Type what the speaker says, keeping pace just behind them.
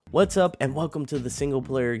What's up and welcome to the Single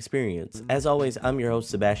Player Experience. As always, I'm your host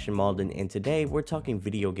Sebastian Malden, and today we're talking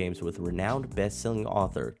video games with renowned best-selling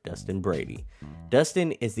author Dustin Brady.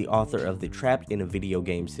 Dustin is the author of the Trapped in a Video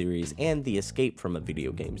Game series and the Escape from a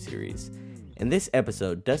Video Game series. In this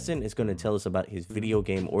episode, Dustin is going to tell us about his video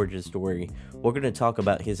game origin story. We're going to talk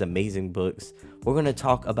about his amazing books. We're going to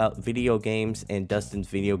talk about video games and Dustin's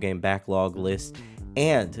video game backlog list.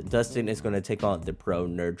 And Dustin is going to take on the Pro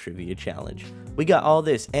Nerd Trivia Challenge. We got all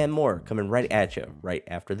this and more coming right at you right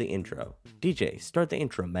after the intro. DJ, start the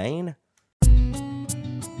intro, man.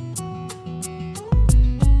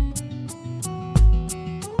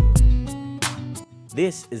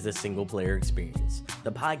 This is the Single Player Experience,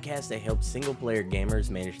 the podcast that helps single-player gamers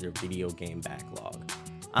manage their video game backlog.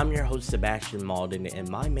 I'm your host, Sebastian Malden, and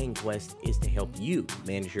my main quest is to help you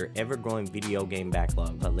manage your ever-growing video game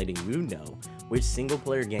backlog by letting you know which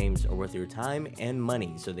single-player games are worth your time and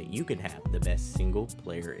money so that you can have the best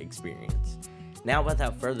single-player experience. Now,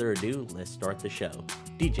 without further ado, let's start the show.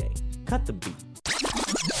 DJ, cut the beat.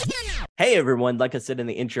 Hey everyone, like I said in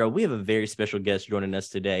the intro, we have a very special guest joining us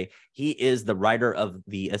today. He is the writer of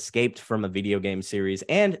the Escaped from a Video Game series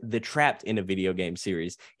and the Trapped in a Video Game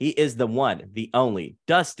series. He is the one, the only,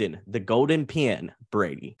 Dustin, the Golden Pen,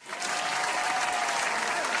 Brady.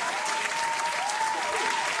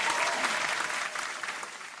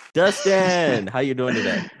 Dustin, how you doing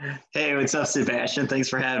today? Hey, what's up, Sebastian? Thanks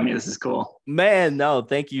for having me. This is cool. Man, no,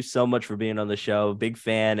 thank you so much for being on the show. Big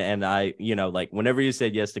fan. And I, whenever you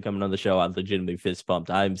said yes to coming on the show, I legitimately fist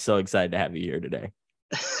pumped. I'm so excited to have you here today.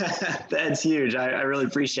 That's huge. I really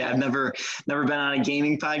appreciate it. I've never been on a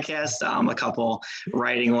gaming podcast, a couple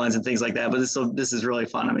writing ones and things like that, but this is really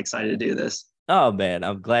fun. I'm excited to do this. Oh, man,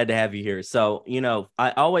 I'm glad to have you here. So,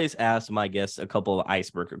 I always ask my guests a couple of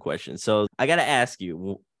icebreaker questions. So I got to ask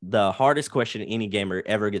you the hardest question any gamer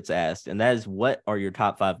ever gets asked, and that is, what are your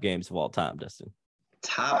top 5 games of all time, Dustin?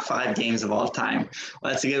 Top 5 games of all time.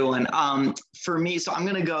 Well, that's a good one. For me, so I'm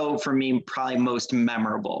going to go for me, probably most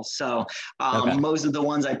memorable. So okay. Most of the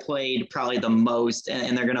ones I played probably the most,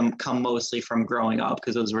 and they're going to come mostly from growing up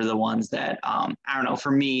because those were the ones that, I don't know,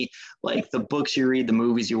 for me, like the books you read, the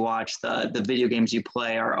movies you watch, the video games you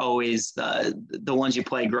play are always the ones you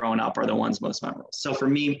play growing up are the ones most memorable. So for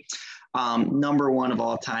me, number one of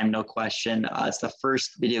all time, no question. It's the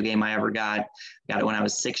first video game I ever got. Got it when I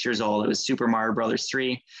was 6 years old. It was Super Mario Brothers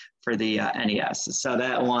 3 for the NES. So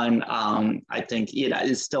that one, I think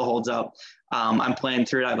it still holds up. I'm playing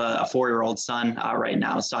through it. I have a 4-year-old son right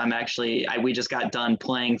now. So I'm actually, we just got done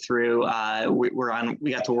playing through,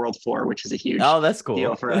 we got to World 4, which is a huge that's cool.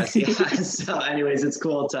 deal for us. Yeah. So anyways, it's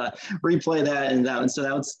cool to replay that and that one. So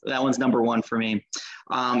that one's number one for me.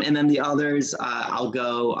 And then the others, I'll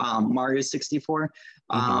go Mario 64.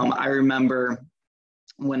 I remember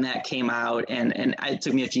when that came out, and it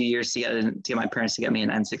took me a few years to get my parents to get me an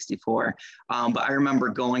N64. But I remember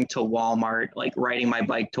going to Walmart, like riding my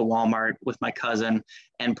bike to Walmart with my cousin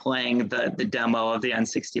and playing the demo of the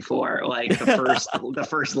N64, like the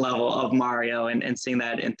first level of Mario, and seeing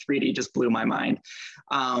that in 3D just blew my mind.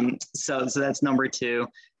 So that's number 2.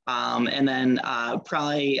 And then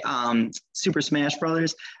probably Super Smash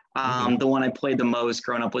Brothers. The one I played the most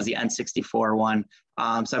growing up was the N64 one.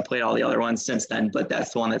 So I played all the other ones since then, but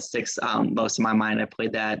that's the one that sticks most in my mind. I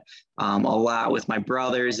played that a lot with my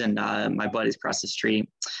brothers and my buddies across the street.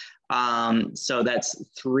 So that's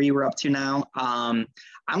 3 we're up to now.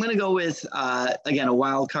 I'm going to go with, again, a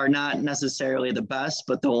wild card, not necessarily the best,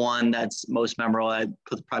 but the one that's most memorable. I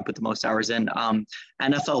probably put the most hours in.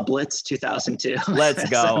 NFL Blitz 2002. Let's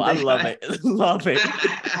go. I love it. Love it.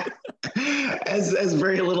 Has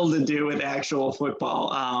very little to do with actual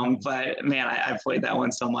football. But man, I played that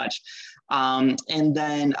one so much. And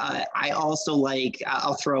then I also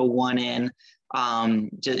I'll throw one in.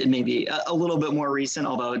 Just maybe a little bit more recent,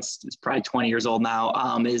 although it's probably 20 years old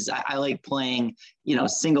now, is I like playing,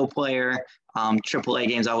 single player, AAA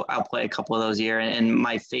games. I'll play a couple of those a year. And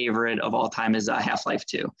my favorite of all time is Half-Life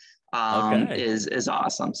 2. Is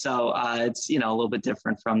awesome. So it's, a little bit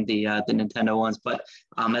different from the Nintendo ones, but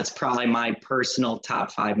that's probably my personal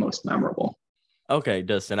top 5 most memorable. Okay,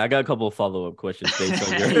 Dustin, I got a couple of follow-up questions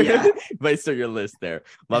based on your based on your list there.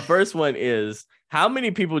 My first one is, how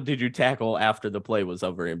many people did you tackle after the play was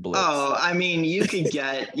over in Blitz? Oh, I mean, you could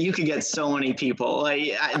get so many people.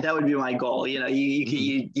 That would be my goal.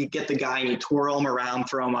 You get the guy and you twirl him around,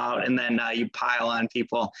 throw him out, and then you pile on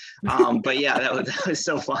people. But yeah, that was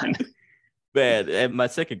so fun. Man, and my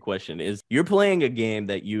second question is, you're playing a game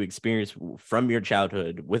that you experienced from your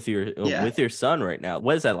childhood with your son right now.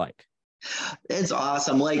 What is that like? It's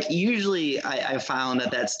awesome. Like usually I found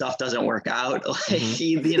that stuff doesn't work out. Like,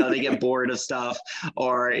 they get bored of stuff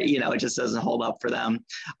or, it just doesn't hold up for them.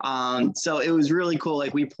 So it was really cool.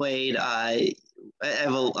 Like we played, I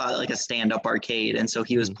have like a stand-up arcade. And so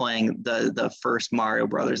he was playing the first Mario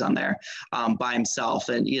Brothers on there by himself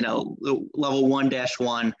and, level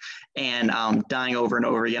 1-1 and dying over and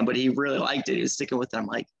over again. But he really liked it. He was sticking with it. I'm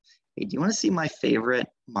like, hey, do you want to see my favorite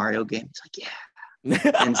Mario game? He's like, yeah.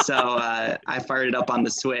 And so I fired it up on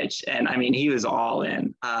the Switch, and I mean, he was all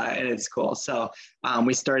in, and it's cool. So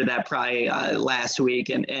we started that probably last week,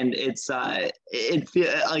 and it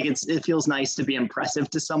feels nice to be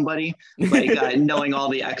impressive to somebody, like knowing all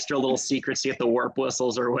the extra little secrets to get the warp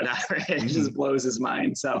whistles or whatever. It just blows his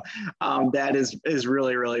mind. So that is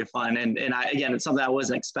really, really fun, and again, it's something I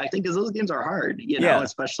wasn't expecting because those games are hard,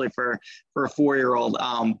 especially for a 4-year-old.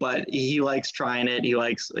 But he likes trying it. He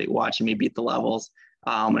likes watching me beat the levels.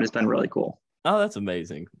 And it's been really cool. Oh, that's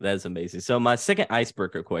amazing. That's amazing. So my second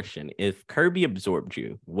icebreaker question, if Kirby absorbed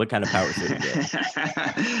you, what kind of powers would he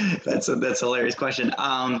get? That's a hilarious question.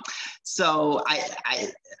 So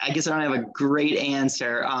I guess I don't have a great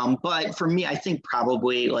answer. But for me, I think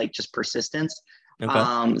probably like just persistence.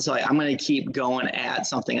 Okay. So I'm going to keep going at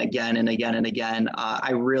something again and again and again.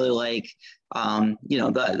 I really like,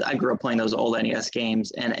 I grew up playing those old NES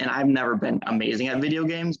games, and I've never been amazing at video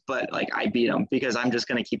games, but like I beat them because I'm just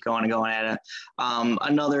going to keep going and going at it.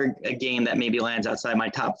 Another game that maybe lands outside my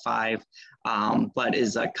top 5, but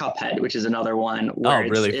is a Cuphead, which is another one where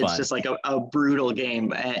it's just like a brutal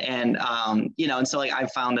game. And so like I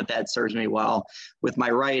found that serves me well with my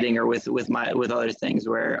writing or with other things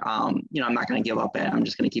where, I'm not going to give up at it. I'm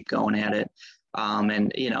just going to keep going at it.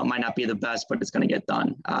 And it might not be the best, but it's going to get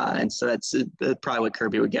done. And so that's probably what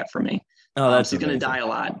Kirby would get from me. So he's going to die a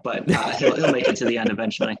lot, but he'll make it to the end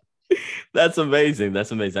eventually. That's amazing.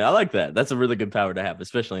 That's amazing. I like that. That's a really good power to have,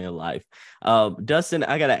 especially in life. Dustin,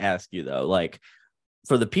 I got to ask you though, like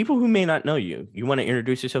for the people who may not know you, you want to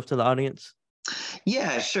introduce yourself to the audience?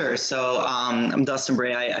 Yeah, sure. So I'm Dustin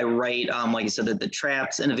Brady. I write, like I said, the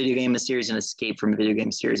traps in a video game series and escape from a video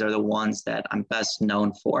game series are the ones that I'm best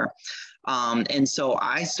known for. And so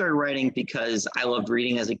I started writing because I loved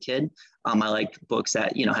reading as a kid. I liked books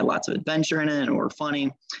that, had lots of adventure in it and were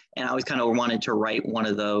funny. And I always kind of wanted to write one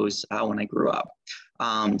of those when I grew up.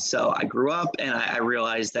 So I grew up and I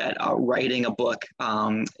realized that writing a book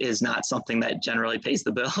is not something that generally pays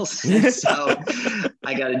the bills. So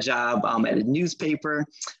I got a job at a newspaper.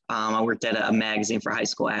 I worked at a magazine for high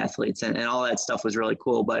school athletes and all that stuff was really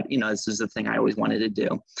cool. But, this is the thing I always wanted to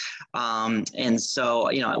do. And so,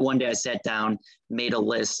 one day I sat down, made a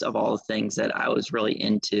list of all the things that I was really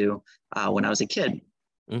into when I was a kid.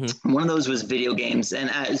 One of those was video games.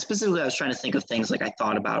 And specifically, I was trying to think of things like I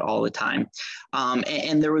thought about all the time.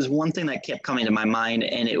 And there was one thing that kept coming to my mind,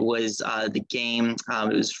 and it was the game.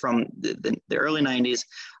 It was from the early 90s.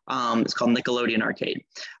 It's called Nickelodeon Arcade.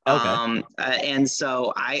 Okay. And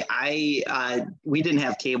so we didn't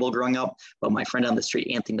have cable growing up, but my friend on the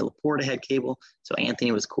street, Anthony Laporta, had cable. So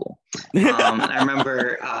Anthony was cool. I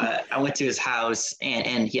remember I went to his house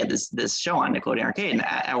and he had this show on Nickelodeon Arcade, and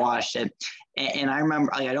I watched it. And I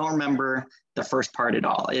remember, I don't remember the first part at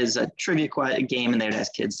all. It was a trivia game, and they would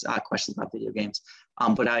ask kids questions about video games.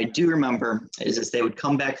 But I do remember is they would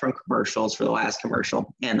come back from commercials for the last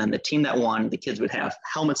commercial, and then the team that won, the kids would have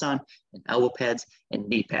helmets on and elbow pads and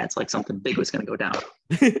knee pads, like something big was going to go down.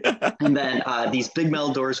 And then these big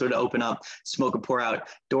metal doors would open up, smoke would pour out,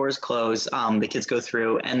 doors close, the kids go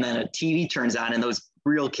through, and then a TV turns on, and those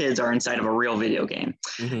real kids are inside of a real video game.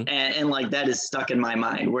 And like that is stuck in my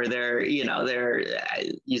mind where they're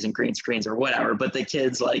using green screens or whatever, but the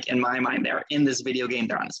kids, like in my mind, they're in this video game,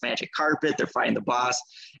 they're on this magic carpet, they're fighting the boss.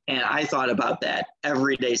 And I thought about that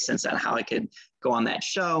every day since then, how I could go on that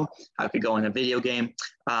show, how I could go in a video game,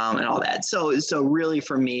 and all that. So really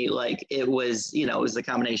for me, like it was the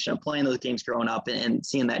combination of playing those games growing up and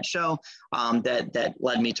seeing that show that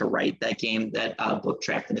led me to write that game, that book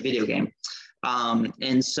Trapped in the Video Game.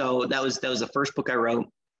 And so that was the first book I wrote.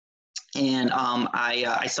 And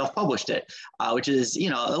I self-published it, which is, a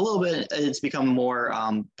little bit, it's become a more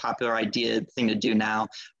popular thing to do now.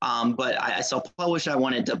 But I self-published. I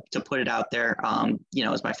wanted to put it out there,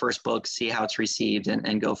 as my first book, see how it's received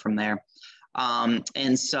and go from there.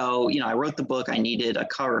 And so, I wrote the book, I needed a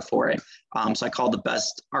cover for it. So I called the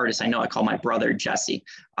best artist I know. I called my brother, Jesse.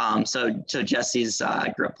 So Jesse's, I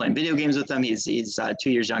grew up playing video games with him. He's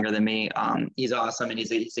 2 years younger than me. He's awesome. And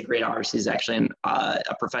he's a great artist. He's actually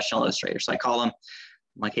a professional illustrator. So I call him,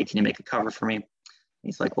 I'm like, hey, can you make a cover for me?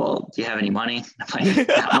 He's like, well, do you have any money? I'm like,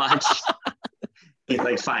 not much. He's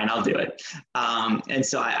like, fine, I'll do it. And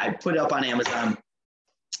so I put it up on Amazon.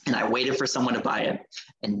 And I waited for someone to buy it,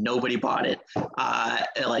 and nobody bought it.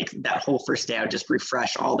 Like that whole first day, I would just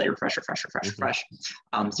refresh all day, refresh.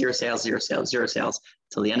 Zero sales, zero sales, zero sales.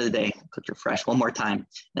 Till the end of the day, click refresh one more time.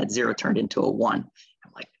 That zero turned into a 1. I'm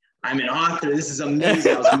like, I'm an author. This is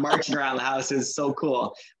amazing. I was marching around the house. It was so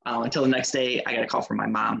cool. Until the next day, I got a call from my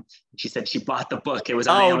mom. She said she bought the book. It was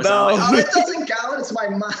on Amazon. No. I'm like, oh, it doesn't count. It's my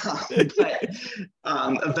mom. But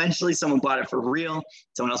eventually someone bought it for real.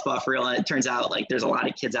 Someone else bought it for real. And it turns out like there's a lot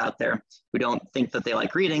of kids out there who don't think that they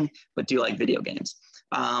like reading, but do like video games.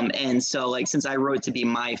 And so like, since I wrote to be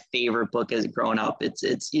my favorite book as growing up,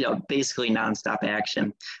 it's, basically nonstop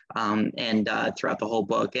action, and throughout the whole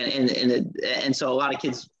book. And so a lot of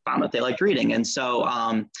kids found that they liked reading. And so,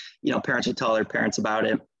 parents would tell their parents about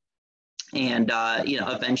it. And,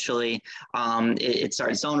 eventually it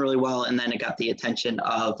started selling really well. And then it got the attention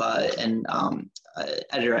of an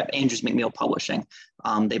editor at Andrews McMeel Publishing.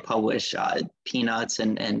 They publish Peanuts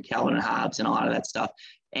and Calvin and Hobbes and a lot of that stuff.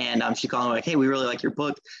 And she called me like, hey, we really like your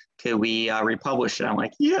book. Could we republish it? I'm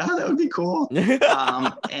like, yeah, that would be cool.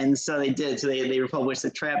 And so they did. So they republished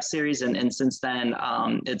the Trap series. And since then,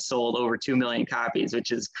 it's sold over 2 million copies,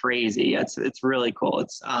 which is crazy. It's really cool.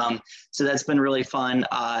 It's so that's been really fun.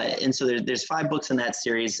 And so there's 5 books in that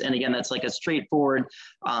series. And again, that's like a straightforward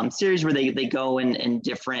series where they go in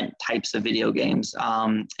different types of video games.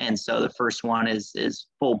 And so the first one is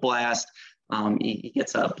Full Blast. He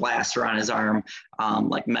gets a blaster on his arm,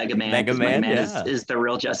 like Mega Man. Mega Man is the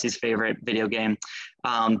real Jesse's favorite video game.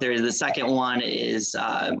 The second one is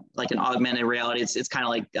like an augmented reality. It's kind of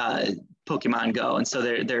like Pokemon Go, and so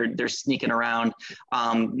they're sneaking around.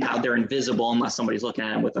 Now they're invisible unless somebody's looking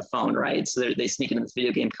at them with a phone, right? So they sneak into this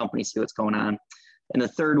video game company, see what's going on. And the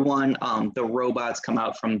third one, the robots come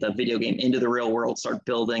out from the video game into the real world, start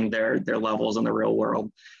building their levels in the real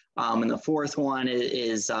world. And the fourth one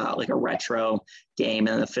is like a retro game,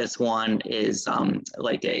 and the fifth one is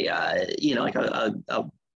like a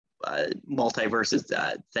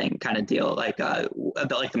multiverses thing kind of deal, like a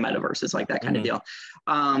bit like the metaverses, like that kind of deal.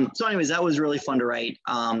 So anyways, that was really fun to write.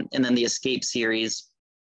 And then the Escape series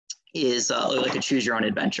is like a choose your own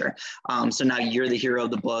adventure. So now you're the hero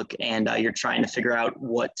of the book, and you're trying to figure out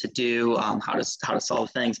what to do, how to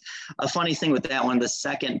solve things. A funny thing with that one, the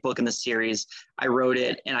second book in the series, I wrote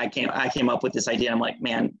it and I came up with this idea. I'm like,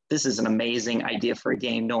 man, this is an amazing idea for a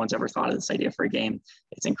game. No one's ever thought of this idea for a game.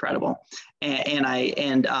 It's incredible.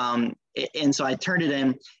 And so I turned it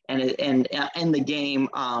in, and in the game,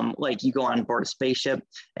 like you go on board a spaceship,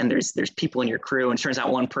 and there's people in your crew, and it turns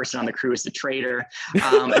out one person on the crew is the traitor,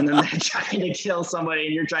 and then they're trying to kill somebody,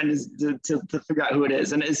 and you're trying to figure out who it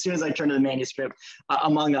is. And as soon as I turned to the manuscript,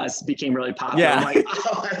 Among Us became really popular. Yeah. I'm like,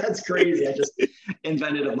 oh, that's crazy! I just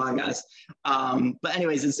invented Among Us. But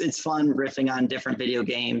anyways, it's fun riffing on different video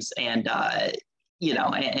games, and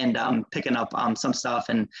picking up some stuff,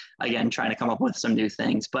 and again, trying to come up with some new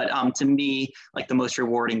things. But to me, like the most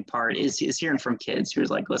rewarding part is hearing from kids who's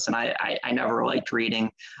like, listen, I never liked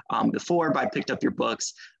reading before, but I picked up your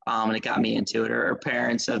books and it got me into it. Or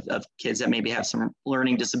parents of kids that maybe have some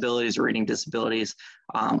learning disabilities or reading disabilities,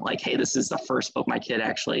 like, hey, this is the first book my kid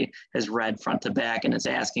actually has read front to back and is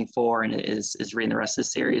asking for, and is reading the rest of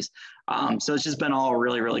the series. So it's just been all a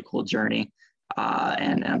really, really cool journey.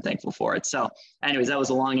 And I'm thankful for it. So anyways, that was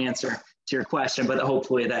a long answer to your question, but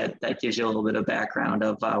hopefully that gives you a little bit of background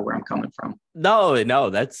of where I'm coming from. No,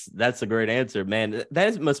 that's a great answer, man.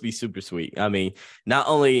 That must be super sweet. I mean, not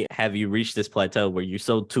only have you reached this plateau where you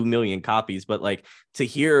sold 2 million copies, but like to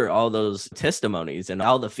hear all those testimonies and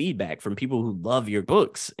all the feedback from people who love your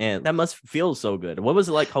books, and that must feel so good. What was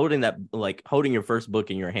it like holding your first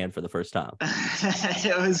book in your hand for the first time?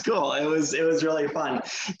 It was cool. It was really fun.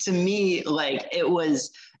 To me, like it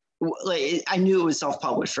was like I knew it was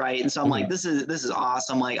self-published, right? And so I'm like, this is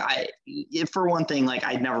awesome. Like for one thing, like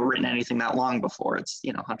I'd never written anything that long before. It's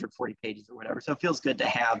 140 pages or whatever. So it feels good to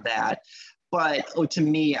have that. But to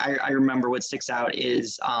me, I remember what sticks out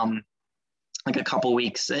is like a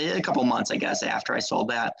couple months, I guess, after I sold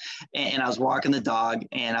that, and I was walking the dog,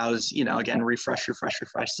 and I was, again, refresh,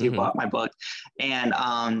 see who bought my book, and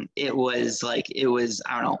it was I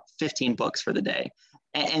don't know, 15 books for the day.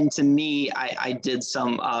 And to me, I did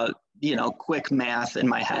some, quick math in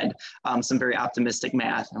my head, some very optimistic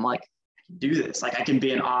math. I'm like, I can do this. Like, I can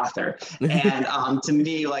be an author. And to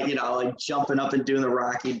me, like jumping up and doing the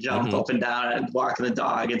Rocky jump up and down and walking the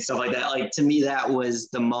dog and stuff like that. Like, to me, that was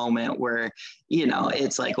the moment where,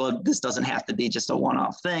 it's like, well, this doesn't have to be just a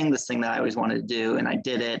one-off thing, this thing that I always wanted to do. And I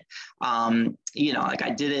did it. Like I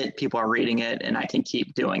did it, people are reading it, and I can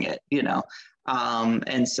keep doing it,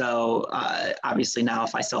 And so obviously now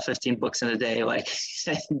if I sell 15 books in a day, like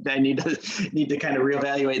I need to kind of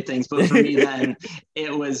reevaluate things. But for me then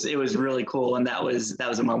it was really cool. And that was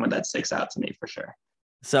a moment that sticks out to me for sure.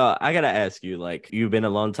 So I gotta ask you, like, you've been a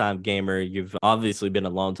long time gamer. You've obviously been a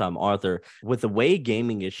long time author. With the way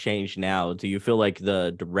gaming has changed now, do you feel like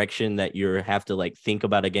the direction that you have to like think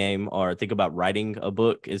about a game or think about writing a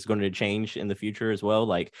book is going to change in the future as well?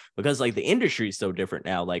 Like, because like the industry is so different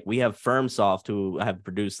now. Like we have FirmSoft who have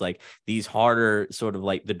produced like these harder sort of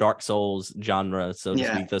like the Dark Souls genre, so to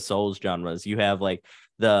speak, the Souls genres. You have like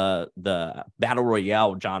the battle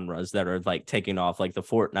royale genres that are like taking off, like the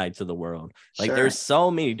Fortnites of the world. Like there's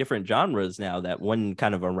so many different genres now that wasn't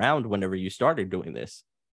kind of around whenever you started doing this.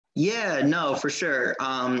 Yeah, no, for sure.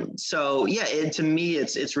 So yeah, to me,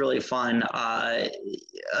 it's really fun. Well,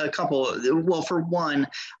 for one,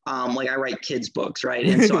 like I write kids books, right?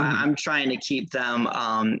 And so I'm trying to keep them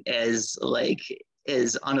as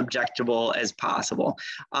unobjectable as possible.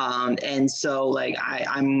 And so like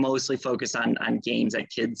I'm mostly focused on games that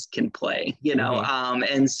kids can play,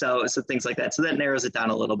 and so things like that. So that narrows it down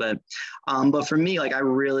a little bit. But for me, like I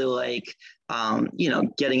really like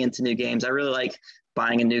getting into new games. I really like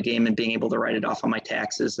buying a new game and being able to write it off on my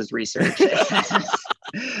taxes as research.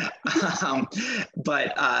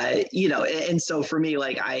 And so for me,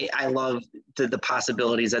 like I love the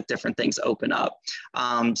possibilities that different things open up.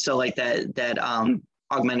 So like that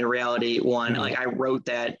augmented reality one, like I wrote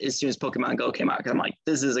that as soon as Pokemon Go came out, because I'm like,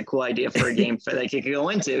 this is a cool idea for a game for that kid to go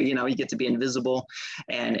into. You get to be invisible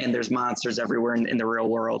and there's monsters everywhere in the real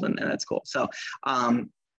world, and that's cool. So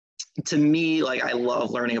to me, like I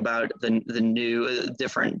love learning about the new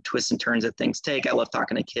different twists and turns that things take. I love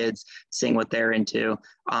talking to kids, seeing what they're into,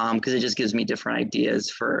 because it just gives me different ideas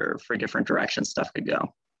for different directions stuff could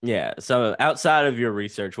go. Yeah. So outside of your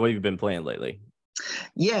research, what have you been playing lately?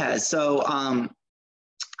 Yeah. So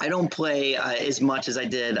I don't play as much as I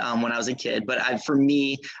did when I was a kid, but for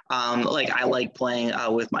me, like I like playing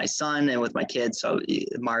with my son and with my kids. So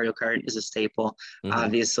Mario Kart is a staple,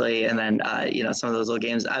 obviously, and then some of those little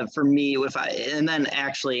games. For me, and then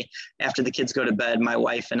actually after the kids go to bed, my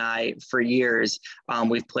wife and I for years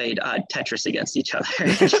we've played Tetris against each other,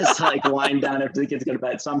 just to, like wind down after the kids go to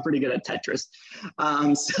bed. So I'm pretty good at Tetris.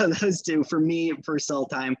 So those two for me, personal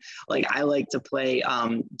time. Like I like to play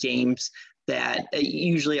games that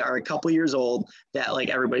usually are a couple years old that like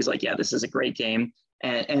everybody's like, yeah, this is a great game.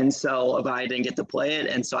 And so if I didn't get to play it,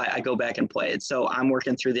 and so I go back and play it. So I'm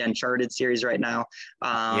working through the Uncharted series right now.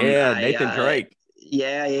 Nathan Drake.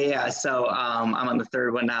 Yeah. So I'm on the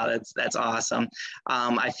third one now. That's awesome.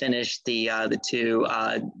 I finished the two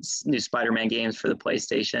new Spider-Man games for the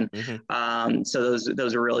PlayStation. So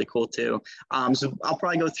those are really cool too. So I'll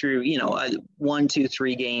probably go through 1, 2,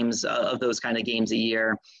 3 games of those kind of games a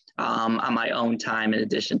year. On my own time, in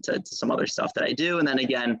addition to some other stuff that I do. And then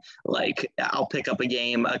again, like I'll pick up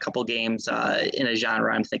a couple games in a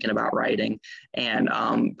genre I'm thinking about writing, and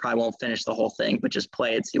probably won't finish the whole thing, but just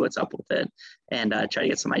play it, see what's up with it, and try to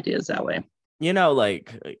get some ideas that way.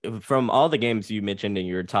 Like from all the games you mentioned in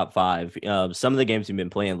your top 5, some of the games you've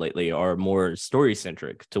been playing lately are more story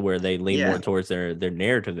centric, to where they lean more towards their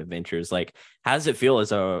narrative adventures. Like, how does it feel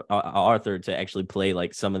as a author to actually play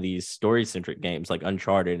like some of these story centric games like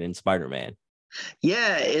Uncharted and Spider-Man?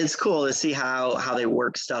 Yeah, it's cool to see how they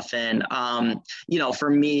work stuff in. For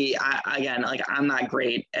me, I'm not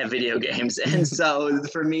great at video games, and so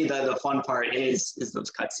for me, the fun part is those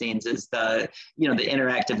cutscenes, is the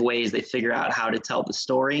interactive ways they figure out how to tell the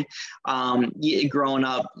story. Growing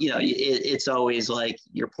up, it's always like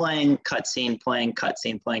you're playing cutscene, playing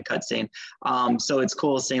cutscene, playing cutscene. So it's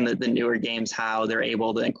cool seeing the newer games, how they're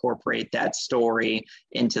able to incorporate that story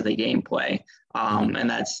into the gameplay. And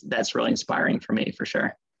that's really inspiring for me, for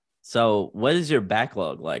sure. So what is your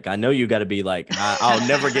backlog like? I know you got to be like, I'll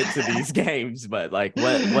never get to these games, but like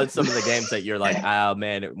what's some of the games that you're like, oh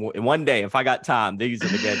man, one day if I got time, these are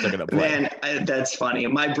the games I'm gonna play. Man, that's funny.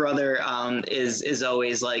 My brother is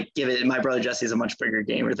always like, my brother Jesse is a much bigger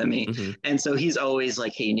gamer than me, and so he's always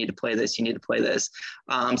like, hey, you need to play this, you need to play this.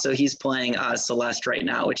 So he's playing Celeste right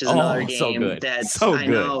now, which is another game that's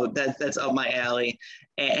that's up my alley.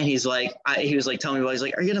 And he's like, he was like telling me, he's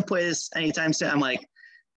like, are you gonna play this anytime soon? I'm like,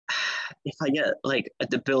 if I get like a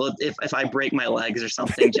debility, if I break my legs or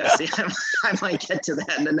something, Jesse, I might get to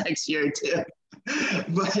that in the next year or two.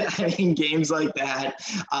 But I mean, games like that,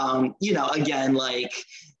 again, like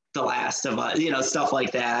The Last of Us, stuff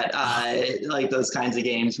like that, like those kinds of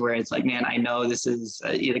games where it's like, man, I know this is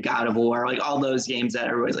God of War, like all those games that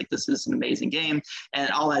everybody's like, this is an amazing game,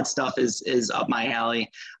 and all that stuff is up my alley.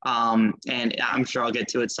 And I'm sure I'll get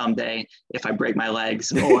to it someday if I break my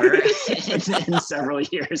legs or in several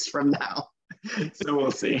years from now. So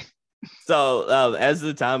we'll see. So as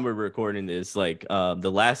the time we're recording this, like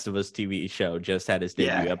the Last of Us TV show just had its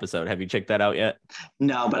debut episode. Have you checked that out yet?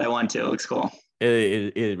 No, but I want to. It looks cool.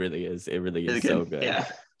 It really is. It really is so good. Yeah.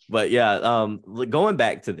 But yeah, going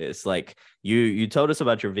back to this, like you told us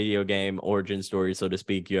about your video game origin story, so to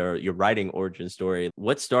speak, your writing origin story.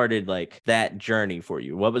 What started like that journey for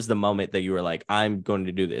you? What was the moment that you were like, I'm going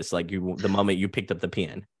to do this? Like the moment you picked up the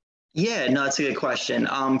pen? Yeah, no, that's a good question.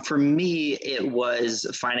 For me, it was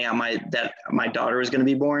finding out that my daughter was going to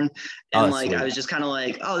be born, and Sweet. I was just kind of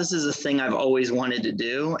like, oh, this is a thing I've always wanted to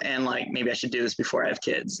do, and like maybe I should do this before I have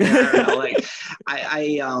kids. I don't know. Like,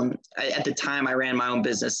 I at the time I ran my own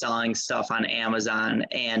business selling stuff on Amazon,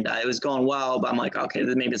 and it was going well. But I'm like, okay,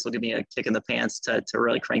 maybe this will give me a kick in the pants to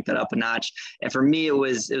really crank that up a notch. And for me, it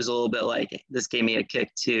was a little bit like this gave me a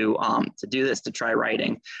kick to do this, to try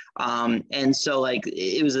writing. And so like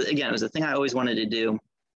it was a thing I always wanted to do.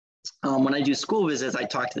 When I do school visits, I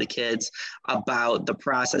talk to the kids about the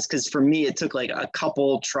process, because for me, it took like a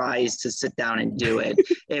couple tries to sit down and do it.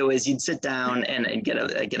 It was, you'd sit down and get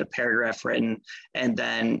a paragraph written, and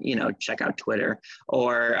then, check out Twitter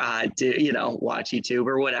or watch YouTube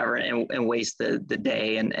or whatever, and waste the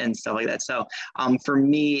day and stuff like that. So for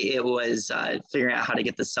me, it was figuring out how to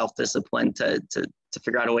get the self-discipline to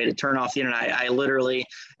figure out a way to turn off the internet. I literally,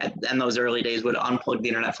 in those early days, would unplug the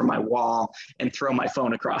internet from my wall and throw my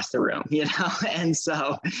phone across the room,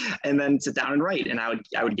 and then sit down and write. And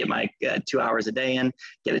I would get my 2 hours a day in,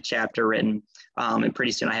 get a chapter written. And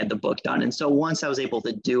pretty soon I had the book done. And so once I was able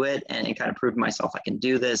to do it and kind of prove to myself I can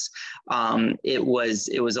do this, it was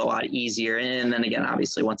a lot easier. And then again,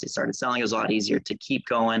 obviously, once I started selling, it was a lot easier to keep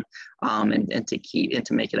going, and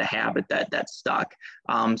to make it a habit that stuck.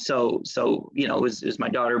 So it was my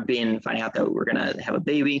daughter finding out that we were going to have a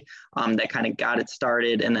baby, that kind of got it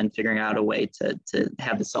started, and then figuring out a way to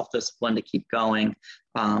have the self-discipline to keep going,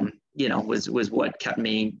 was what kept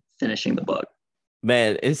me finishing the book.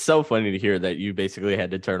 Man, it's so funny to hear that you basically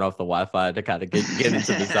had to turn off the Wi-Fi to kind of get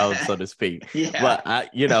into the zone, so to speak. Yeah.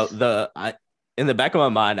 But in the back of my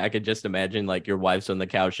mind, I could just imagine like your wife's on the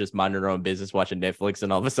couch just minding her own business, watching Netflix,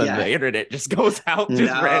 and all of a sudden the internet just goes out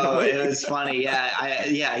randomly. It was funny. Yeah,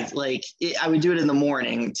 I would do it in the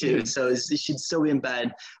morning too, so she'd still be in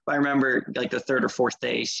bed. But I remember like the third or fourth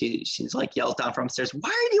day, she's like yelled down from upstairs, "Why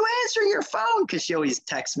are you answering your phone?" Because she always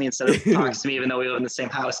texts me instead of talks to me, even though we live in the same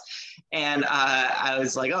house. And I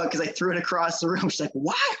was like, oh, because I threw it across the room. She's like,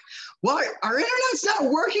 "What? What? Our internet's not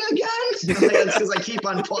working again?" I'm like, "It's because I keep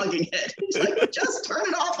unplugging it." She's like, "Just turn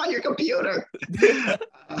it off on your computer."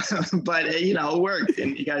 But it worked,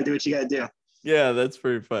 and you got to do what you got to do. Yeah, that's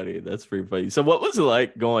pretty funny. So what was it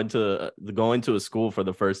like going to a school for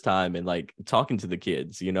the first time and like talking to the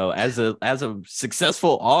kids, as a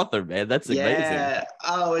successful author, man? That's amazing. Yeah.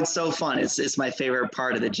 Oh, it's so fun. It's my favorite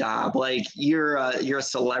part of the job. Like you're a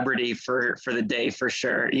celebrity for the day, for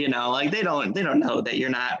sure. Like they don't know that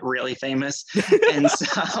you're not really famous. And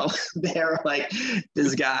so they're like,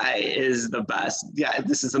 this guy is the best. Yeah,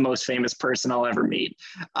 this is the most famous person I'll ever meet.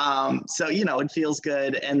 So it feels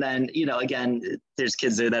good. And then, again, there's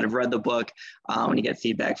kids there that have read the book, and you get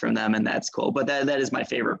feedback from them, and that's cool. But that is my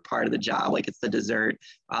favorite part of the job. Like it's the dessert,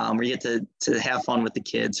 where you get to have fun with the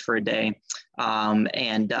kids for a day.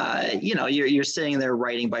 You're sitting there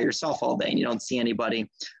writing by yourself all day, and you don't see anybody.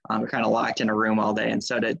 You're kind of locked in a room all day. And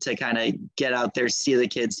so to kind of get out there, see the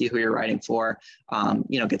kids, see who you're writing for,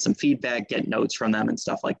 get some feedback, get notes from them and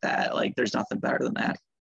stuff like that. Like there's nothing better than that.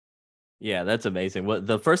 Yeah, that's amazing. What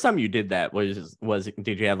the first time you did that was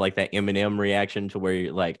did you have like that Eminem reaction to where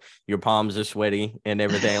your palms are sweaty and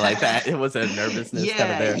everything like that? It was a nervousness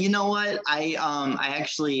kind of there. You know what? I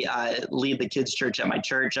actually lead the kids church at my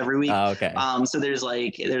church every week. Oh, okay. So there's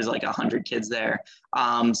like 100 kids there.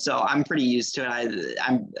 So I'm pretty used to it.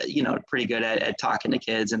 I'm pretty good at talking to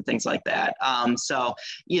kids and things like that. So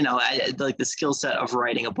like the skill set of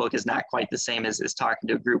writing a book is not quite the same as talking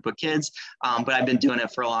to a group of kids. But I've been doing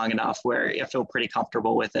it for long enough where I feel pretty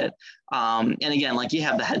comfortable with it. And again, like you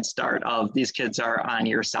have the head start of these kids are on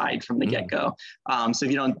your side from the get-go. So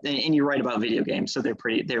if you don't, and you write about video games, so they're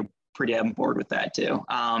pretty on board with that too.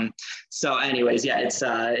 So anyways, yeah, it's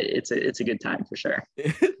a good time for sure.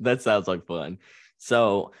 That sounds like fun.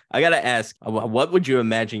 So I got to ask, what would you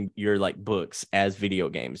imagine your like books as video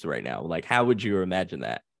games right now? Like, how would you imagine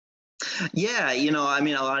that? Yeah, I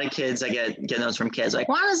mean, a lot of kids, I get those from kids like,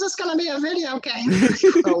 when is this going to be a video game?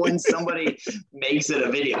 When somebody makes it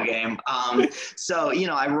a video game. So,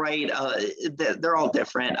 I write, they're all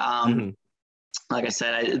different. Like I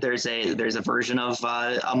said, there's a version of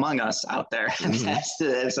Among Us out there.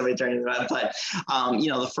 If somebody turns it on, but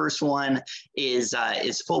the first one is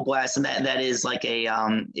Full Blast, and that is like a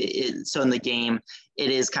so in the game it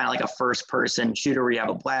is kind of like a first person shooter where you have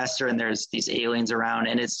a blaster and there's these aliens around,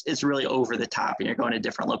 and it's really over the top, and you're going to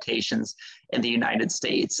different locations in the United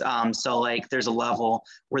States. So like there's a level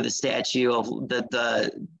where the statue of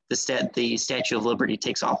the Statue of Liberty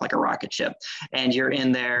takes off like a rocket ship, and you're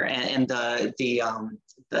in there, and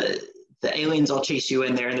the aliens all chase you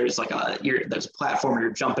in there, and there's there's a platform where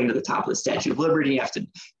you're jumping to the top of the Statue of Liberty. You have to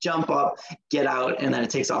jump up, get out, and then it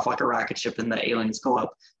takes off like a rocket ship, and the aliens go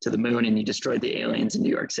up to the moon, and you destroy the aliens in New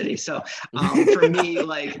York City. So for me,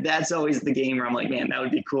 like that's always the game where I'm like, man, that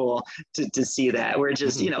would be cool to see that. Where it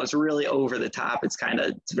just it's really over the top. It's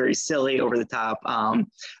very silly, over the top.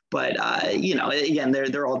 But again,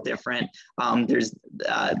 they're all different.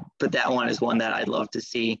 But that one is one that I'd love to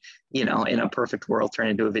see, in a perfect world, turn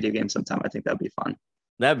into a video game sometime. I think that'd be fun.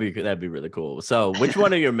 That'd be really cool. So, which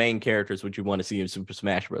one of your main characters would you want to see in Super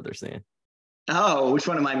Smash Brothers then? Oh, which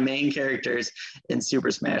one of my main characters in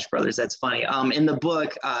Super Smash Brothers? That's funny. In the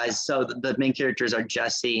book, so the main characters are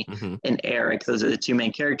Jesse and Eric. Those are the two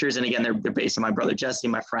main characters. And again, they're based on my brother Jesse,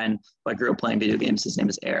 my friend who I grew up playing video games. His name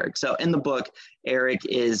is Eric. So in the book, Eric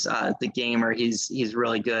is the gamer. He's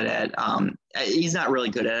really good at. He's not really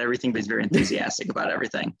good at everything, but he's very enthusiastic about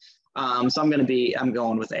everything. So I'm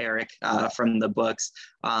going with Eric from the books.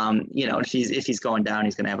 If he's going down,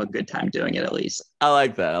 he's gonna have a good time doing it at least. I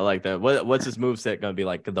like that. What's his moveset gonna be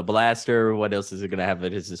like? The blaster? What else is it gonna have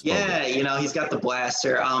at his disposal? Yeah, he's got the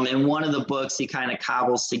blaster. In one of the books, he kind of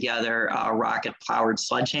cobbles together a rocket-powered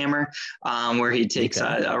sledgehammer, where he takes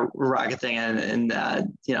a rocket thing and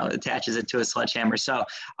attaches it to a sledgehammer. So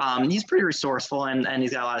he's pretty resourceful, and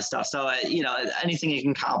he's got a lot of stuff. So anything he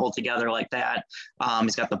can cobble together like that.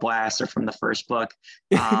 He's got the blaster from the first book.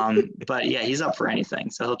 But yeah, he's up for anything.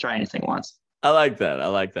 So he'll try anything once. I like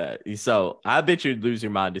that. So I bet you'd lose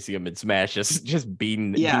your mind to see him in Smash just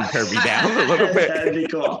beating Kirby down a little bit. That'd be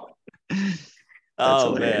cool.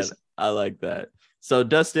 Oh man, I like that. So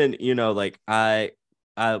Dustin, I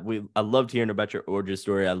loved hearing about your origin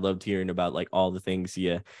story. I loved hearing about like all the things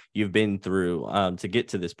you've been through to get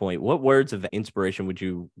to this point. What words of inspiration would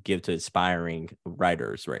you give to aspiring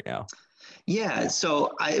writers right now? Yeah.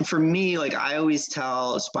 So for me, like I always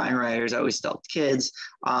tell aspiring writers, I always tell kids,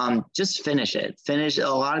 just finish it. A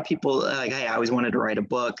lot of people like, hey, I always wanted to write a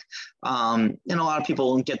book. And a lot of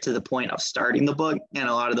people don't get to the point of starting the book. And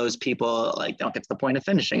a lot of those people like don't get to the point of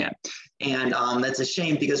finishing it. And that's a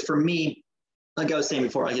shame because for me, like I was saying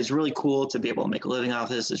before, like it's really cool to be able to make a living off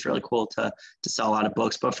this. It's really cool to sell a lot of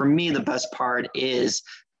books. But for me, the best part is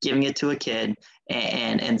giving it to a kid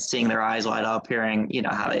and seeing their eyes light up, hearing,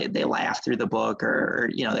 how they laugh through the book or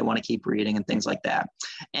they want to keep reading and things like that.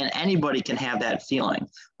 And anybody can have that feeling.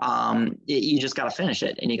 You just got to finish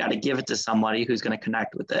it and you got to give it to somebody who's going to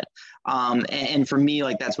connect with it. And for me,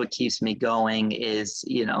 like, that's what keeps me going is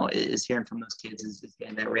hearing from those kids, is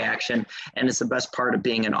getting that reaction. And it's the best part of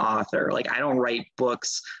being an author. Like, I don't write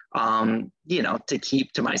books, to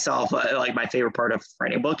keep to myself. Like, my favorite part of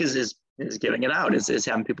writing a book is giving it out, is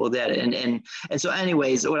having people that and so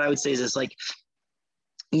anyways, what I would say is this, like,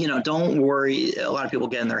 don't worry. A lot of people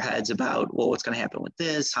get in their heads about, well, what's going to happen with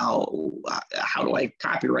this? How do I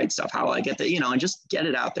copyright stuff? How do I get that? And just get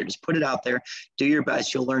it out there. Just put it out there. Do your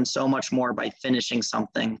best. You'll learn so much more by finishing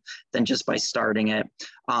something than just by starting it.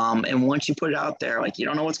 And once you put it out there, like, you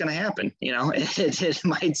don't know what's going to happen. It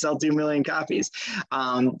might sell 2 million copies.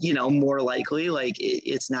 More likely, like,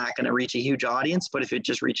 it's not going to reach a huge audience. But if it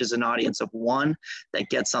just reaches an audience of one that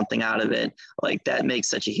gets something out of it, like, that makes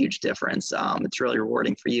such a huge difference. It's really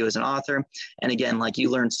rewarding for you as an author. And again, like, you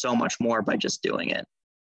learn so much more by just doing it.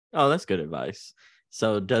 Oh, that's good advice.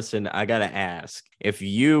 So Dustin, I got to ask, if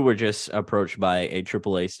you were just approached by a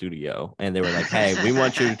AAA studio and they were like, hey, we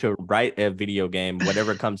want you to write a video game,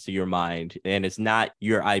 whatever comes to your mind, and it's not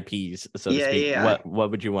your IPs, so to speak, yeah.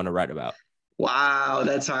 What would you want to write about? Wow,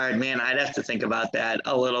 that's hard, man. I'd have to think about that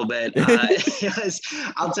a little bit.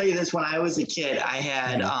 I'll tell you this, when I was a kid, I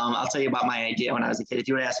had, I'll tell you about my idea when I was a kid. If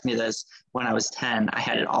you would ask me this when I was 10, I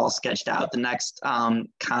had it all sketched out, the next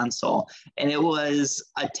console. And it was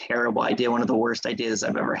a terrible idea, one of the worst ideas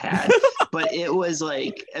I've ever had. But it was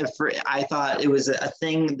like, I thought it was a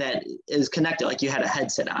thing that is connected, like you had a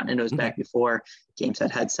headset on, and it was back before games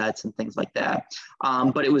had headsets and things like that.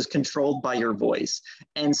 But it was controlled by your voice.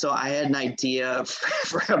 And so I had an idea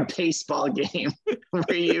for a baseball game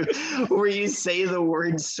where you say the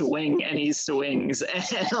word swing and he swings.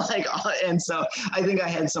 And so I think I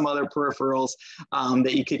had some other peripherals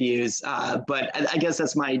that you could use. But I guess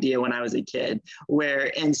that's my idea when I was a kid, where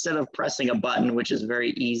instead of pressing a button, which is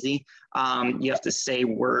very easy, you have to say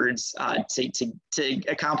words to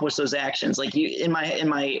accomplish those actions. Like in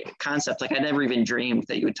my concept, like I never even dreamed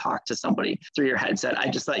that you would talk to somebody through your headset. I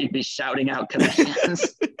just thought you'd be shouting out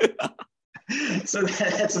commands. So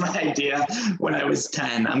that's my idea when I was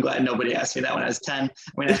 10. I'm glad nobody asked me that when I was 10. I'm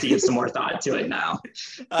gonna have to give some more thought to it now.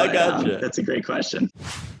 I gotcha. That's a great question.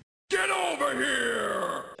 Get over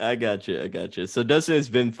here! I got you. So Dustin, it's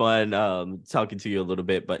been fun talking to you a little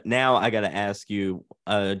bit, but now I got to ask you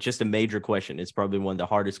just a major question. It's probably one of the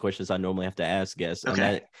hardest questions I normally have to ask guests, and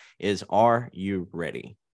that is, are you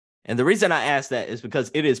ready? And the reason I ask that is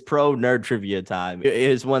because it is pro nerd trivia time. It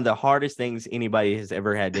is one of the hardest things anybody has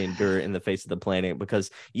ever had to endure in the face of the planet,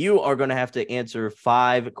 because you are going to have to answer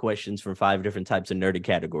 5 questions from 5 different types of nerdy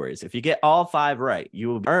categories. If you get all 5 right, you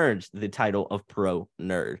will earn the title of pro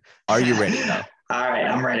nerd. Are you ready, though? All right,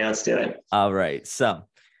 I'm ready. Let's do it. All right, so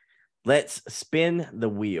let's spin the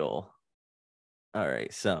wheel. All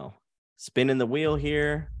right, so spinning the wheel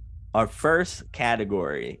here. Our first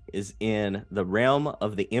category is in the realm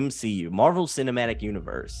of the MCU, Marvel Cinematic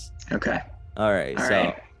Universe. Okay. All right.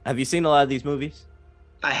 Have you seen a lot of these movies?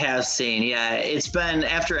 I have seen, yeah. It's been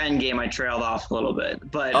after Endgame, I trailed off a little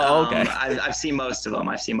bit, but okay. I've seen most of them.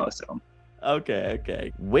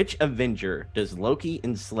 Okay. Which Avenger does Loki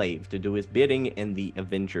enslave to do his bidding in the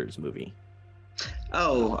Avengers movie?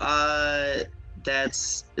 Oh,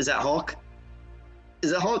 is that Hulk?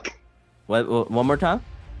 Is it Hulk? What? One more time?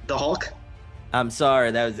 The Hulk? I'm sorry,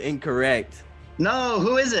 that was incorrect. No,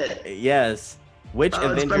 who is it? Yes. Which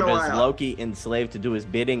Avenger does while. Loki enslave to do his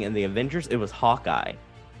bidding in the Avengers? It was Hawkeye.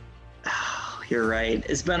 Oh, you're right.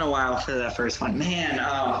 It's been a while for that first one. Man,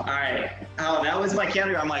 all right. Oh, that was my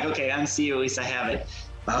category. I'm like, okay, MCU, at least I have it.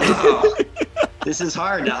 Oh, this is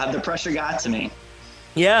hard. The pressure got to me.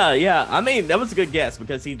 Yeah. I mean, that was a good guess,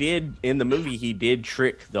 because he did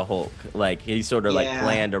trick the Hulk. Like, he sort of like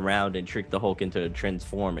planned around and tricked the Hulk into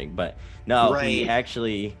transforming. But no, he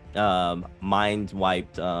actually mind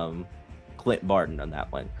wiped Clint Barton on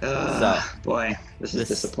that one. Boy, this is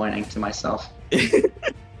disappointing to myself.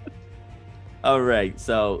 All right,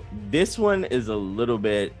 so this one is a little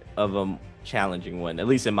bit of a challenging one, at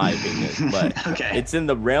least in my opinion. But It's in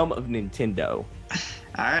the realm of Nintendo.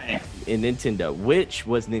 All right. In Nintendo, which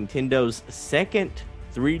was Nintendo's second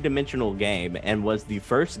 3-dimensional game and was the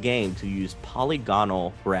first game to use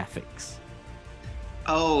polygonal graphics?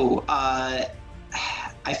 Oh,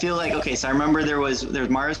 I feel like, so I remember there was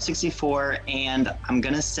Mario 64, and I'm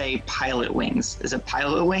gonna say Pilot Wings. Is it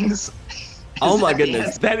Pilot Wings? Oh my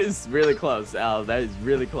goodness, that is really close, Al. That is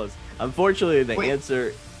really close. Unfortunately, the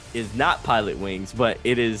answer is not Pilot Wings, but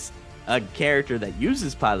it is a character that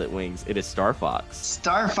uses Pilot Wings. It is Star Fox.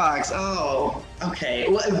 Star Fox. Oh, okay.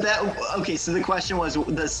 Well, so the question was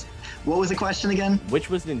this. What was the question again? Which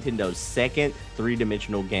was Nintendo's second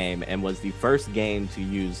 3-dimensional game and was the first game to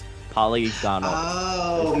use polygonal.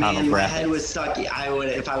 Oh man, my head was stuck.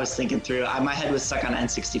 If I was thinking through, my head was stuck on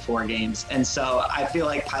N64 games, and so I feel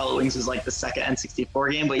like Pilot Wings was like the second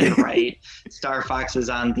N64 game. But you're right, Star Fox was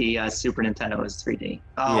on the Super Nintendo. It was 3D.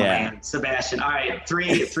 Oh man, Sebastian. All right,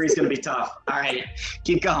 three's gonna be tough. All right,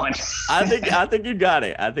 keep going. I think you got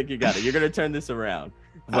it. You're gonna turn this around.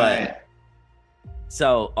 But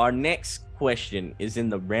so our next question is in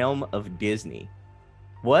the realm of Disney.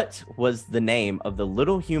 What was the name of the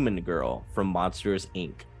little human girl from Monsters,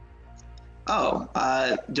 Inc.? Oh,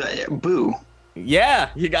 Boo.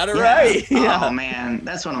 Yeah, you got it right. Oh, man.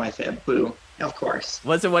 That's one of my favorites. Boo. Of course.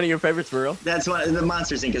 Was it one of your favorites, for real? That's one. The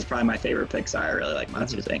Monsters, Inc. is probably my favorite Pixar. I really like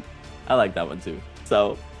Monsters, Inc. I like that one, too.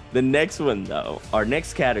 So the next one, though, our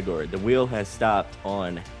next category, the wheel has stopped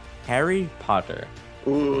on Harry Potter.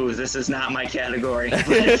 Ooh, this is not my category.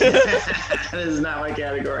 This is not my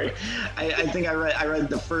category. I think I read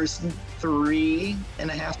the first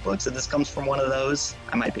 3.5 books, and this comes from one of those.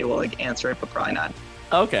 I might be able to answer it, but probably not.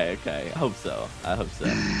 Okay. I hope so.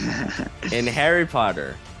 In Harry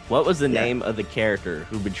Potter, what was the name of the character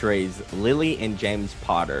who betrays Lily and James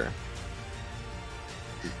Potter?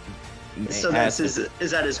 So is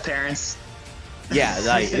that his parents? Yeah,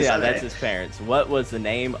 that's his parents. What was the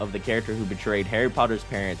name of the character who betrayed Harry Potter's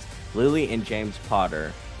parents, Lily and James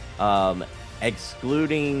Potter?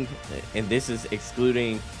 Excluding, and this is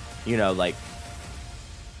excluding, like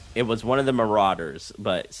It was one of the Marauders,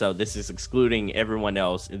 but so this is excluding everyone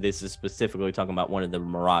else. This is specifically talking about one of the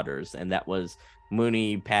Marauders, and that was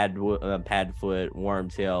Mooney, Padfoot,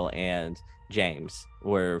 Wormtail, and James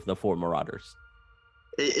were the 4 Marauders.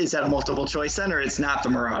 Is that a multiple choice then, or it's not the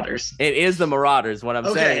Marauders? It is the Marauders. What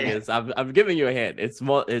I'm saying is, I'm giving you a hint. It's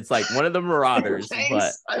like one of the Marauders.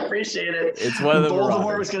 But I appreciate it. It's one of the Marauders.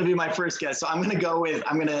 Voldemort was going to be my first guess, so I'm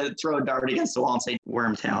going to throw a dart against the wall and say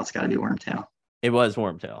Wormtail. It's got to be Wormtail. It was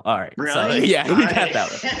Wormtail. All right. Really? So, yeah, you got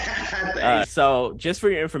that one. So just for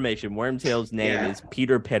your information, Wormtail's name is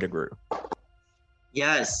Peter Pettigrew.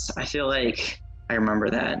 Yes, I feel like I remember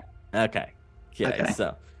that. Okay.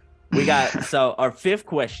 So we got our 5th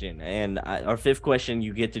question, and our 5th question,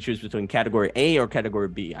 you get to choose between category A or category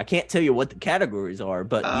B. I can't tell you what the categories are,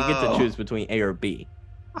 but you get to choose between A or B.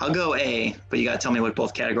 I'll go A, but you got to tell me what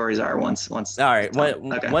both categories are once. All right.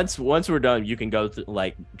 Once we're done, you can go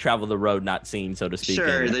to travel the road not seen, so to speak.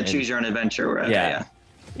 Sure. Choose your own adventure. Okay,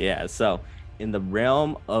 yeah. So in the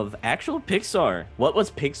realm of actual Pixar, what was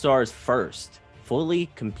Pixar's first fully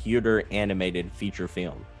computer animated feature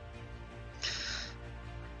film?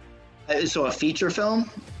 So a feature film?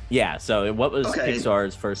 Yeah. So what was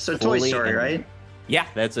Pixar's first? So Toy Story, right? Yeah,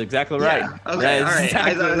 that's exactly right. Yeah. Okay, all right.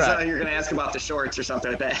 Exactly I thought you were going to ask about the shorts or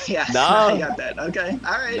something like that. Yeah, no. I got that. Okay,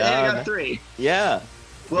 all right. No. I got 3. Yeah.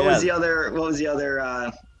 What was the other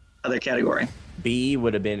category? B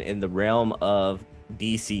would have been in the realm of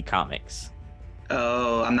DC Comics.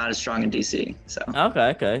 Oh, I'm not as strong in DC, so.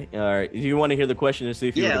 Okay. All right. Do you want to hear the question to see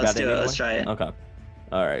if you would have got it? Yeah, let's try it. Okay.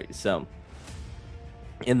 All right. So,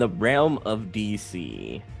 in the realm of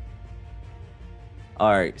DC.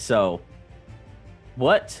 All right. So,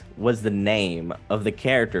 what was the name of the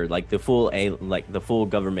character, like the full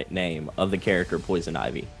government name of the character Poison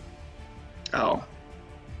Ivy? Oh,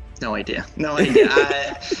 no idea. Does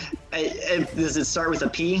it start with a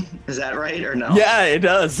P? Is that right or no? Yeah, it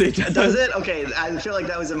does. Does it? Okay, I feel like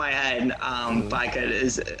that was in my head. But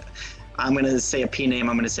I'm gonna say a P name.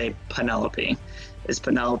 I'm gonna say Penelope. Is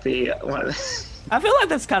Penelope one of the... I feel like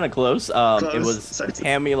that's kind of close. It was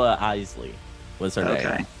Pamela Isley was her name.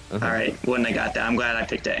 Okay. All right. Wouldn't have got that. I'm glad I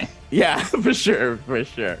picked A. Yeah, for sure.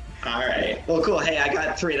 All right. Well, cool. Hey, I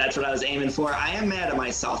got 3. That's what I was aiming for. I am mad at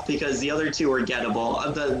myself because the other 2 were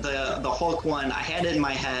gettable. The Hulk one, I had it in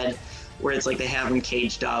my head where it's like they have him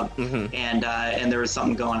caged up, and there was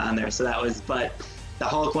something going on there. So that was, but the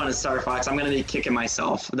Hulk one is Star Fox. I'm going to be kicking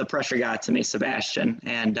myself. The pressure got to me, Sebastian,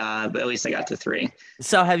 and but at least I got to 3.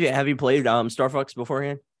 So have you played Star Fox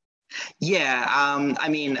beforehand? Yeah, I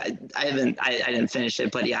mean, I didn't finish it,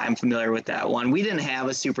 but yeah, I'm familiar with that one. We didn't have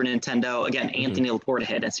a Super Nintendo. Again, Anthony Laporta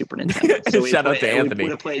had a Super Nintendo. So shout out to Anthony.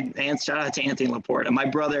 Shout out to Anthony Laporta. My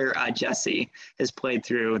brother Jesse has played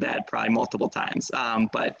through that probably multiple times,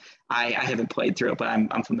 but I haven't played through it, but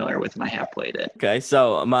I'm familiar with it and I have played it. Okay,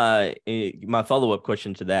 so my follow-up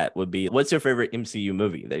question to that would be, what's your favorite MCU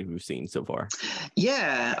movie that you've seen so far?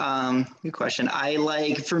 Yeah, good question.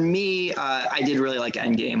 For me, I did really like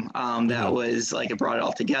Endgame. That was like, it brought it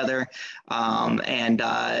all together. And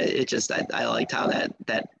it just, I liked how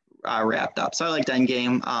that wrapped up. So I liked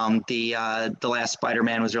Endgame. The last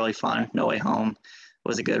Spider-Man was really fun. No Way Home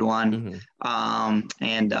was a good one.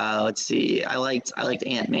 And let's see, I liked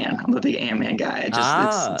Ant-Man. I'm a big Ant-Man guy.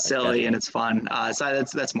 It's silly and it's fun. So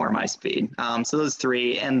that's more my speed. So those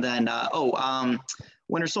 3, and then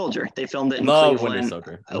Winter Soldier. They filmed it in Cleveland. Winter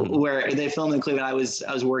Soldier. Where they filmed in Cleveland. I was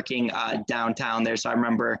working downtown there, so I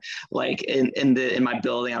remember like in my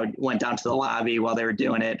building, I went down to the lobby while they were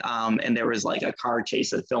doing it, and there was like a car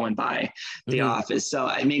chase filming by the office.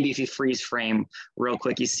 So maybe if you freeze frame real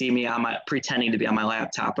quick, you see me pretending to be on my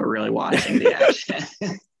laptop, but really watching the action.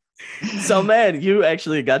 So man, you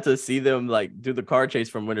actually got to see them like do the car chase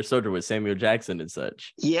from Winter Soldier with Samuel Jackson and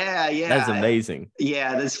such. Yeah. That's amazing.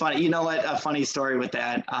 Yeah, that's funny. You know what? A funny story with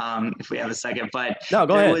that, if we have a second, but no,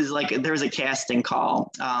 go ahead. There was a casting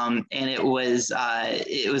call, and it was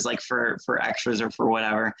like for extras or for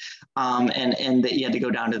whatever, and that you had to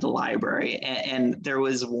go down to the library, and there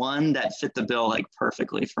was one that fit the bill like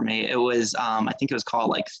perfectly for me. It was I think it was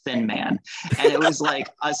called like Thin Man, and it was like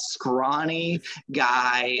a scrawny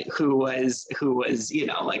guy who was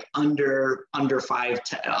like under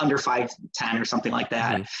 5'10" or something like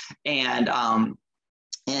that, and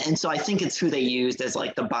And so I think it's who they used as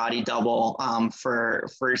like the body double for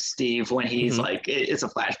Steve when he's like it's a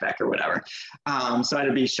flashback or whatever. So I had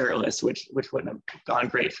to be shirtless, which wouldn't have gone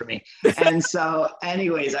great for me. And so,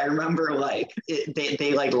 anyways, I remember like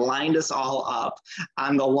they like lined us all up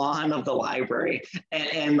on the lawn of the library,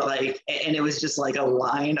 and it was just like a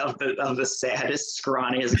line of the saddest,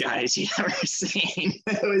 scrawniest guys you've ever seen.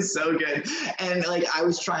 It was so good, and like I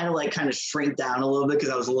was trying to like kind of shrink down a little bit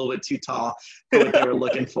because I was a little bit too tall for what they were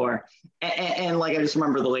looking for. And like, I just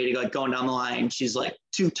remember the lady like going down the line. She's like,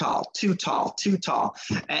 too tall, too tall, too tall.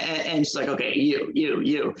 And she's like, okay,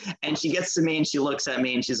 you. And she gets to me and she looks at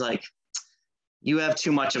me and she's like, you have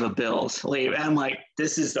too much of a build. And I'm like,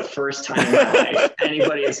 this is the first time in my life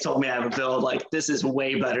anybody has told me I have a build. Like, this is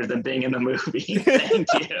way better than being in the movie. Thank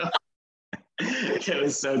you. It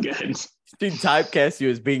was so good. She typecast you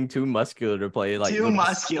as being too muscular to play like too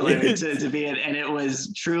muscular to be in, and it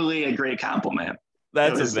was truly a great compliment.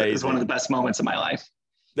 That's amazing. It was one of the best moments of my life.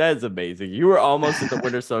 That's amazing. You were almost at the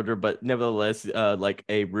Winter Soldier, but nevertheless, like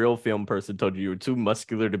a real film person told you were too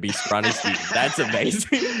muscular to be scrawny. That's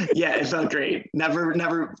amazing. Yeah, it felt great.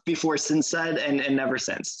 Never before since said, and never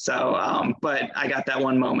since. So, but I got that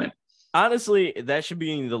one moment. Honestly, that should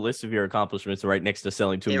be in the list of your accomplishments right next to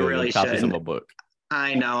selling 2 million really copies of a book.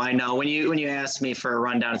 I know. When you asked me for a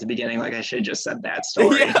rundown at the beginning, like I should have just said that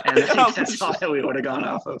story. Yeah, and I think that's all that we would have gone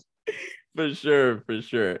off of. For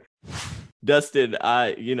sure. Dustin,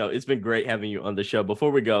 it's been great having you on the show.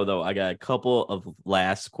 Before we go, though, I got a couple of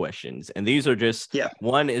last questions. And these are just,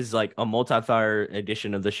 one is like a multi-fire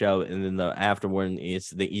edition of the show. And then the after one is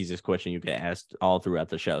the easiest question you get asked all throughout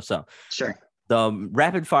the show. So sure. The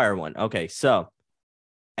rapid fire one. Okay. So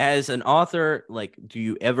as an author, like, do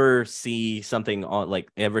you ever see something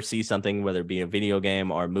whether it be a video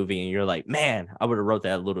game or a movie, and you're like, man, I would have wrote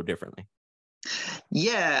that a little differently?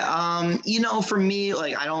 Yeah. For me,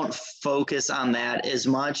 like, I don't focus on that as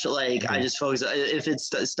much. Like, I just focus, if it's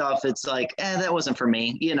stuff, it's like, that wasn't for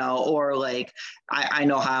me, or like, I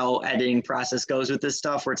know how editing process goes with this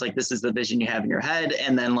stuff where it's like, this is the vision you have in your head.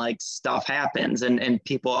 And then like stuff happens and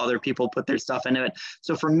other people put their stuff into it.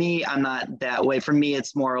 So for me, I'm not that way. For me,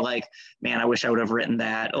 it's more like, man, I wish I would have written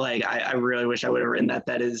that. Like, I really wish I would have written that.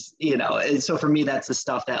 That is, so for me, that's the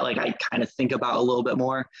stuff that like, I kind of think about a little bit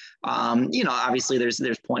more. Obviously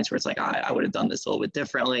there's points where it's like, I would have done this a little bit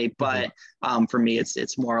differently, but for me,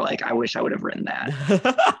 it's more like, I wish I would have written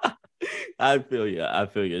that. I feel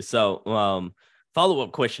you. So,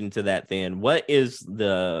 follow-up question to that then, what is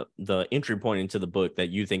the entry point into the book that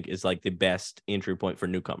you think is like the best entry point for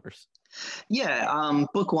newcomers? Yeah,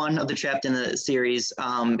 book one of the Trapped in the series,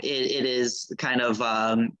 it is kind of,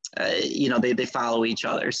 they follow each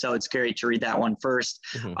other. So it's great to read that one first.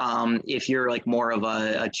 If you're like more of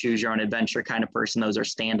a choose your own adventure kind of person, those are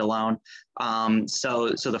standalone. So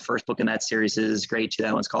the first book in that series is great too.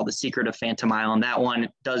 That one's called The Secret of Phantom Island. That one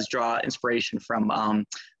does draw inspiration from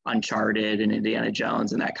Uncharted and Indiana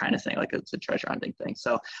Jones and that kind of thing, like it's a treasure hunting thing.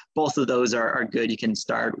 So both of those are good. You can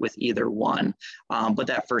start with either one, but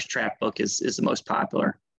that first Trap book is the most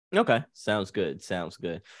popular. Okay, sounds good.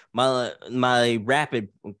 My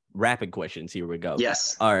rapid questions. Here we go.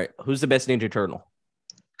 Yes. All right. Who's the best Ninja Turtle?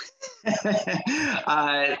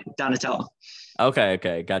 Donatello.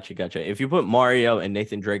 Okay. Gotcha. If you put Mario and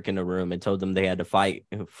Nathan Drake in a room and told them they had to fight,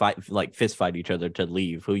 like fist fight each other to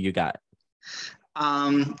leave, who you got?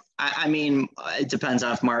 I mean, it depends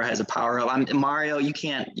on if Mario has a power up. Mario, you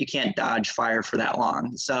can't dodge fire for that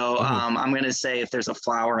long. So I'm gonna say if there's a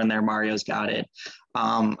flower in there, Mario's got it.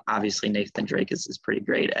 Obviously Nathan Drake is pretty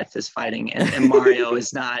great at fist fighting, and Mario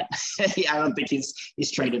is not. I don't think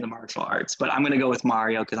he's trained in the martial arts, but I'm gonna go with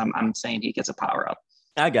Mario because I'm saying he gets a power up.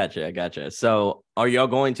 I gotcha. So are y'all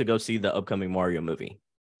going to go see the upcoming Mario movie?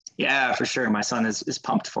 Yeah, for sure. My son is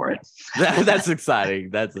pumped for it. That's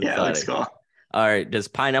exciting. Yeah, that's cool. All right. Does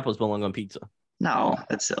pineapples belong on pizza? No,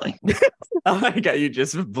 that's silly. Oh my God, you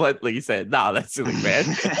just bluntly said, no, that's silly, man.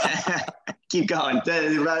 Keep going.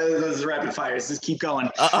 Those rapid fires. Just keep going.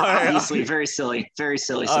 Obviously, very silly,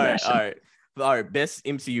 Sebastian. All right. Best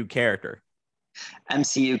MCU character.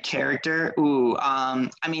 MCU character. Ooh, I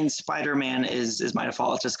mean, Spider-Man is my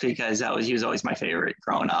default just because he was always my favorite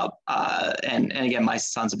growing up. And again, my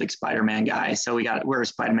son's a big Spider-Man guy, so we're a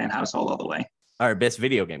Spider-Man household all the way. All right. Best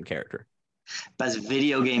video game character. Best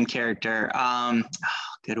video game character.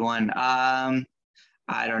 Good one.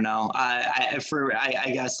 I don't know.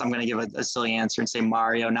 I guess I'm going to give a silly answer and say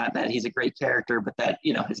Mario. Not that he's a great character, but that,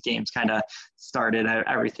 his games kind of started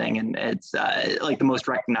everything. And it's like the most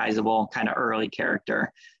recognizable kind of early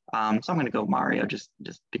character. So I'm going to go Mario just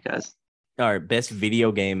because. All right. Best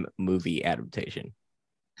video game movie adaptation.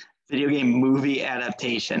 Video game movie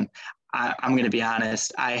adaptation. I'm going to be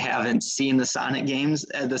honest. I haven't seen the Sonic games,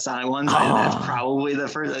 the Sonic ones. That's probably the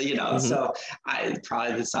first, so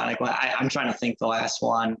probably the Sonic one. I'm trying to think the last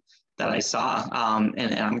one that I saw.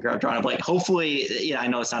 And I'm drawing a blank. Hopefully, I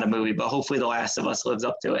know it's not a movie, but hopefully The Last of Us lives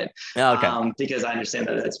up to it. Okay. Because I understand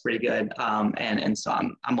that it's pretty good. And so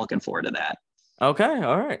I'm looking forward to that. Okay.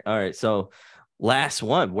 All right. So last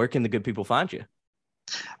one, where can the good people find you?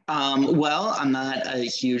 Well, I'm not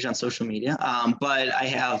huge on social media, but I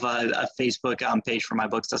have a Facebook page for my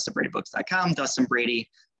books, DustinBradyBooks.com.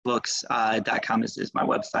 DustinBradyBooks.com is my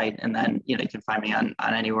website. And then, you can find me on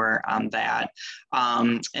anywhere on that.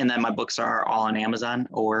 And then my books are all on Amazon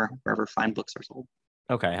or wherever fine books are sold.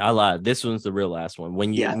 Okay, I lied. This one's the real last one.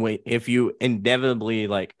 If you inevitably,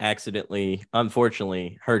 accidentally,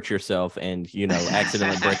 unfortunately, hurt yourself and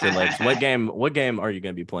accidentally break your legs, what game are you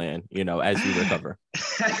going to be playing? As you recover.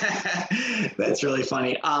 That's really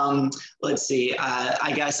funny. Let's see.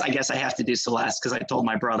 I guess I have to do Celeste because I told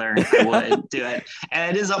my brother I would do it,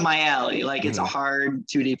 and it is up my alley. It's a hard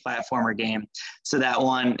 2D platformer game, so that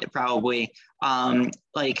one probably.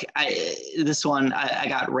 This one, I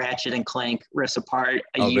got Ratchet and Clank Rift Apart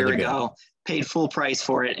a year ago, paid full price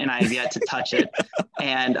for it, and I have yet to touch it.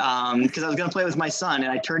 And because I was gonna play with my son,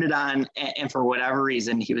 and I turned it on, and for whatever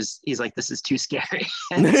reason, he's like, "This is too scary."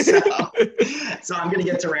 And so I'm gonna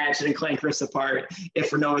get to Ratchet and Clank Rift Apart if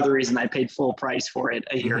for no other reason I paid full price for it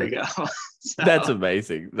a year ago. So. That's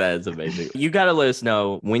amazing. That's amazing. You got to let us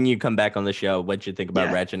know when you come back on the show what you think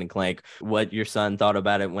about Ratchet and Clank, what your son thought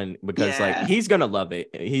about it because he's gonna love it.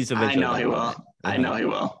 He's eventually. I know he will. I know he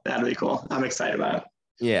will. That'll be cool. I'm excited about it.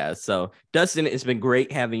 Yeah. So Dustin, it's been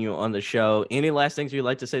great having you on the show. Any last things you'd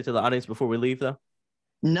like to say to the audience before we leave, though?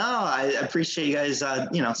 No, I appreciate you guys,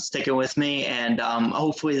 sticking with me, and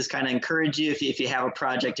hopefully this kind of encourage you if you have a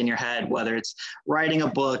project in your head, whether it's writing a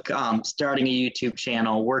book, starting a YouTube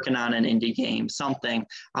channel, working on an indie game, something.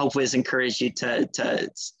 Hopefully this encourage you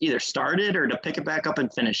to either start it or to pick it back up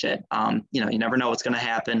and finish it. You never know what's going to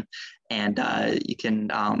happen, and you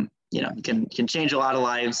can. You can change a lot of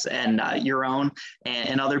lives and your own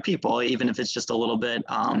and other people, even if it's just a little bit.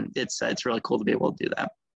 It's really cool to be able to do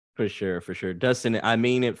that. For sure. Dustin, I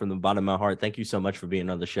mean it from the bottom of my heart. Thank you so much for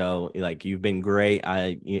being on the show. You've been great.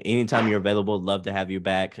 Anytime you're available, love to have you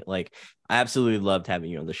back. I absolutely loved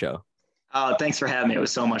having you on the show. Oh, thanks for having me. It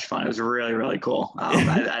was so much fun. It was really, really cool. I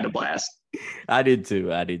had a blast. I did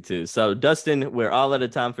too. So Dustin, we're all out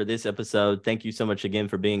of time for this episode. Thank you so much again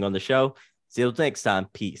for being on the show. See you next time.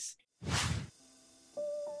 Peace.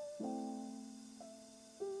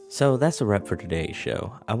 So that's a wrap for today's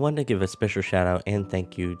show. I wanted to give a special shout out and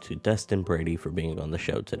thank you to Dustin Brady for being on the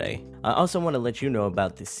show today. I also want to let you know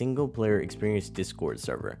about the Single Player Experience Discord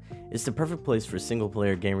server. It's the perfect place for single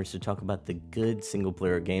player gamers to talk about the good single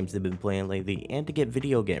player games they've been playing lately and to get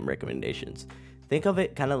video game recommendations. Think of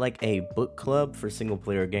it kind of like a book club for single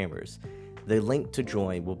player gamers. The link to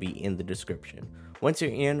join will be in the description. Once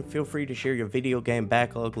you're in, feel free to share your video game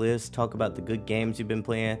backlog list, talk about the good games you've been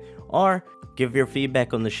playing, or give your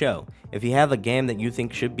feedback on the show. If you have a game that you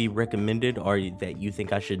think should be recommended or that you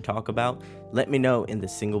think I should talk about, let me know in the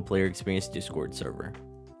Single Player Experience Discord server.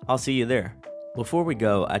 I'll see you there. Before we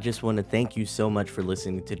go, I just want to thank you so much for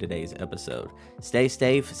listening to today's episode. Stay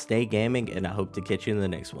safe, stay gaming, and I hope to catch you in the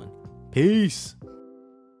next one. Peace!